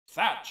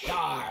Thatch.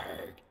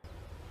 Guard.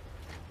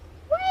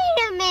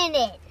 Wait a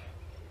minute!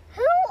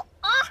 Who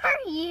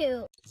are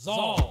you?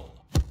 Zol.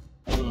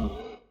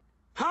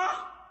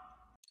 Huh?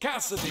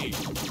 Cassidy.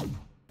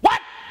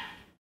 What?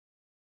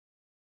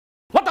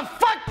 What the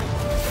fuck?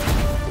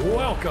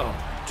 Welcome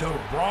to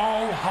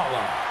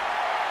Brawlhalla.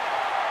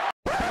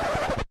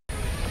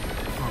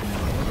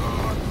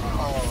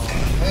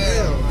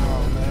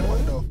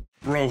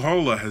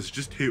 Brawlhalla has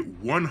just hit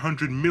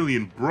 100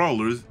 million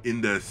brawlers in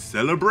their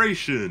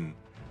celebration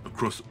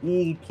across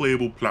all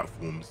playable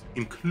platforms,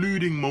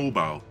 including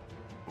mobile.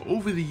 But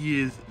over the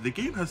years, the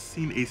game has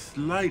seen a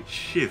slight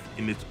shift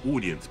in its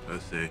audience per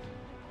se.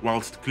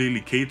 Whilst clearly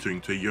catering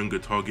to a younger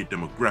target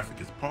demographic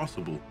as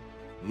possible,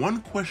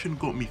 one question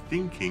got me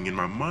thinking in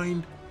my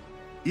mind,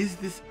 is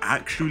this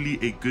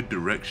actually a good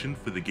direction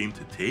for the game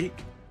to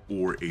take,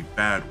 or a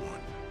bad one?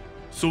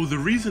 So the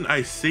reason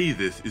I say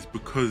this is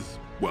because,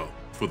 well,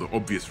 for the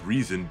obvious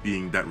reason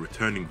being that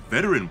returning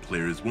veteran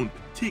players won't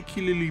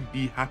particularly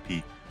be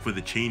happy for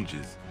the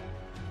changes.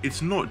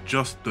 It's not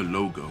just the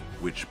logo,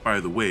 which by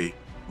the way,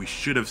 we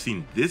should have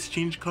seen this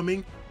change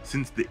coming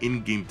since the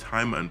in-game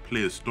timer and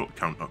player stock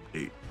count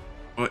update.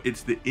 But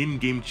it's the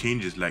in-game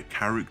changes like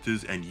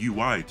characters and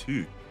UI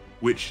too,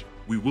 which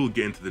we will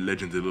get into the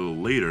legends a little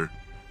later,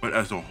 but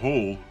as a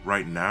whole,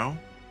 right now,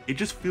 it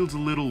just feels a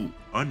little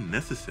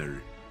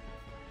unnecessary.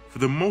 For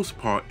the most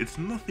part, it's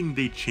nothing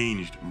they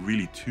changed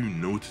really too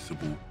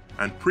noticeable,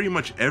 and pretty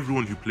much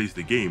everyone who plays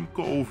the game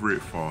got over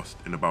it fast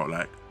in about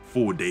like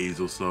 4 days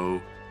or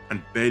so,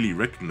 and barely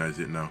recognize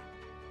it now.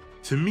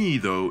 To me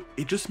though,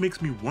 it just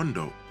makes me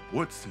wonder,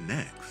 what's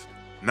next?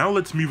 Now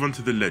let's move on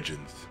to the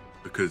legends,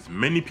 because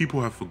many people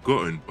have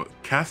forgotten, but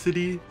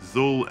Cassidy,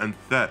 Zol and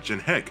Thatch,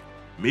 and heck,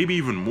 maybe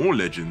even more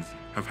legends,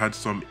 have had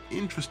some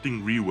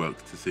interesting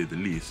reworks to say the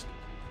least.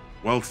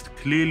 Whilst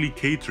clearly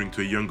catering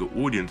to a younger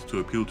audience to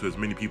appeal to as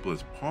many people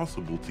as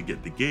possible to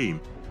get the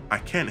game, I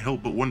can't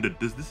help but wonder,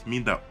 does this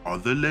mean that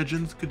other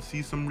legends could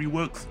see some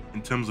reworks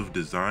in terms of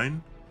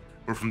design?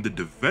 Or from the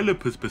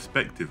developer's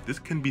perspective, this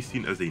can be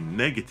seen as a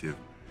negative,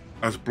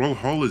 as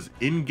Brawlhalla's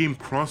in-game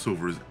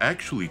crossovers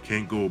actually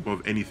can't go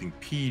above anything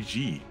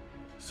PG.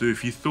 So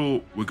if you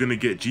thought we're gonna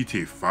get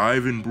GTA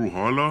 5 in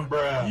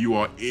Brawlhalla, you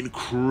are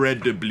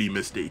incredibly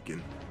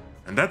mistaken.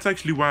 And that's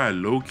actually why I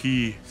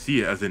low-key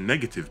see it as a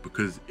negative,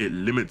 because it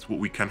limits what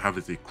we can have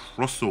as a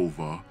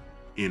crossover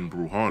in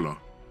Brawlhalla.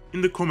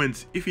 In the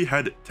comments, if you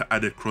had to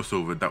add a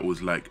crossover that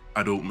was like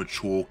adult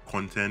mature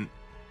content,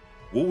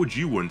 what would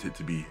you want it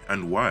to be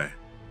and why?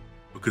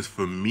 Because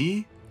for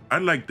me, I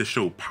like the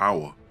show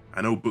Power.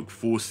 I know book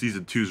 4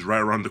 season 2 is right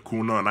around the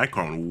corner and I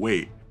can't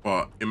wait,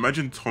 but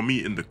imagine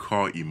Tommy in the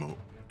car emote.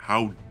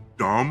 How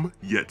dumb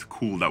yet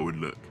cool that would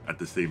look at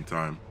the same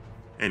time.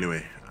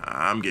 Anyway,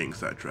 I'm getting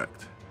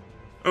sidetracked.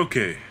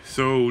 Okay,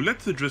 so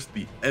let's address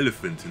the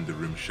elephant in the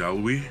room, shall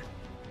we?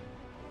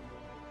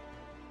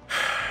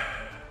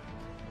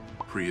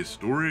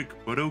 Prehistoric,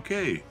 but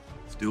okay.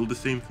 Still the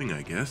same thing,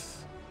 I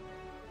guess.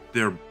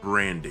 Their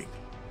branding.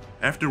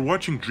 After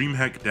watching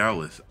DreamHack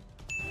Dallas,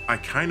 I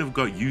kind of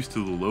got used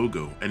to the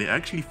logo, and it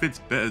actually fits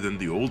better than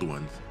the old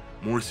ones.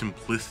 More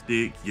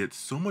simplistic, yet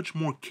so much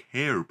more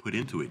care put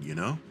into it, you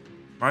know?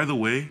 By the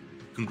way,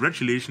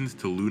 congratulations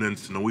to Luna and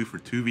Snowy for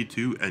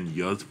 2v2 and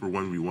Yuz for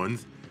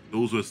 1v1s.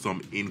 Those were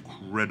some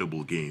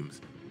incredible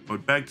games.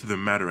 But back to the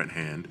matter at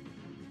hand,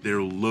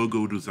 their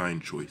logo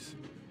design choice.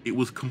 It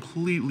was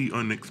completely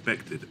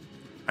unexpected.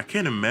 I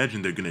can't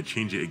imagine they're gonna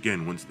change it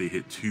again once they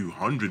hit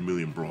 200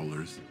 million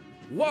brawlers.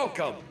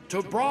 Welcome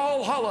to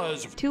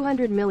Brawlhalla's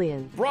 200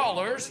 million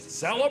Brawlers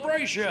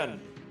Celebration.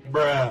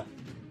 But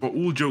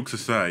all jokes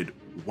aside,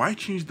 why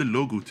change the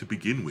logo to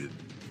begin with?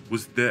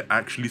 Was there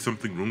actually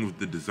something wrong with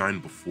the design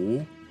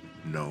before?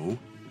 No.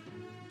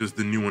 Does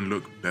the new one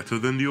look better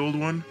than the old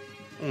one?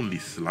 Only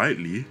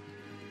slightly.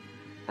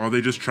 Are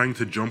they just trying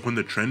to jump on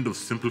the trend of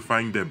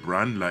simplifying their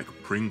brand like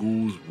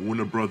Pringles,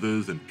 Warner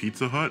Brothers, and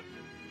Pizza Hut?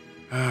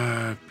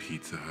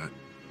 Pizza Hut.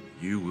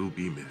 You will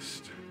be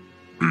missed.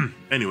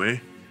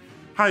 Anyway,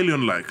 highly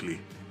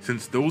unlikely,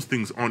 since those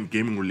things aren't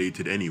gaming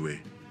related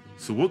anyway.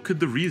 So what could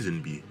the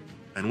reason be?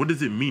 And what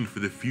does it mean for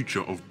the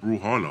future of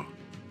Brawlhalla?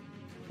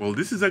 Well,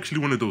 this is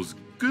actually one of those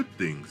good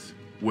things,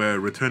 where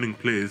returning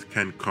players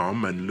can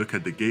come and look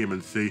at the game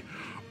and say,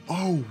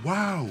 oh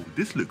wow,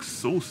 this looks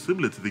so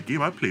similar to the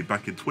game I played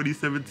back in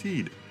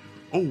 2017.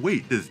 Oh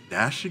wait, there's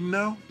dashing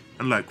now?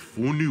 And like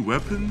 4 new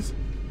weapons?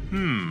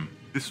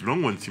 This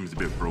long one seems a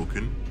bit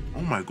broken.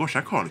 Oh my gosh,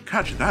 I can't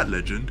catch that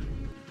legend.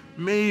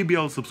 Maybe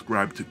I'll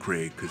subscribe to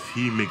Craig because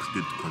he makes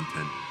good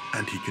content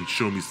and he can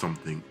show me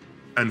something.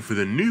 And for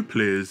the new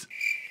players,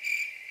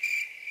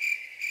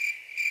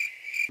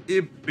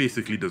 it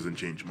basically doesn't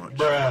change much.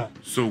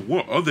 So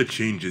what other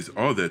changes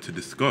are there to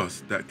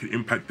discuss that could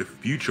impact the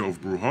future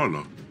of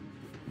Brawlhalla?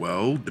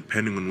 Well,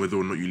 depending on whether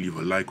or not you leave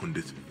a like on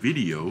this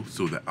video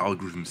so the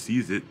algorithm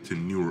sees it to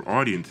newer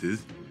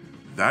audiences,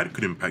 that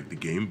could impact the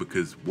game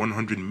because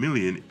 100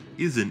 million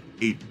isn't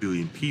 8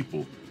 billion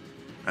people,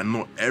 and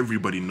not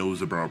everybody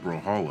knows about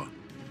Brawlhalla.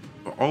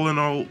 But all in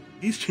all,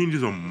 These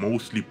changes are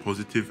mostly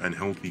positive and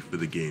healthy for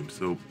the game,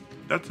 so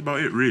that's about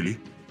it really.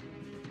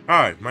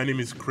 Hi, my name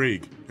is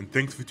Craig, and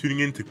thanks for tuning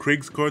in to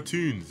Craig's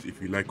Cartoons. If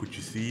you like what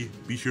you see,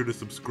 be sure to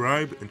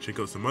subscribe and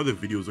check out some other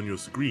videos on your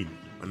screen.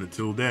 And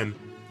until then,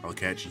 I'll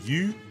catch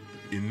you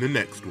in the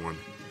next one.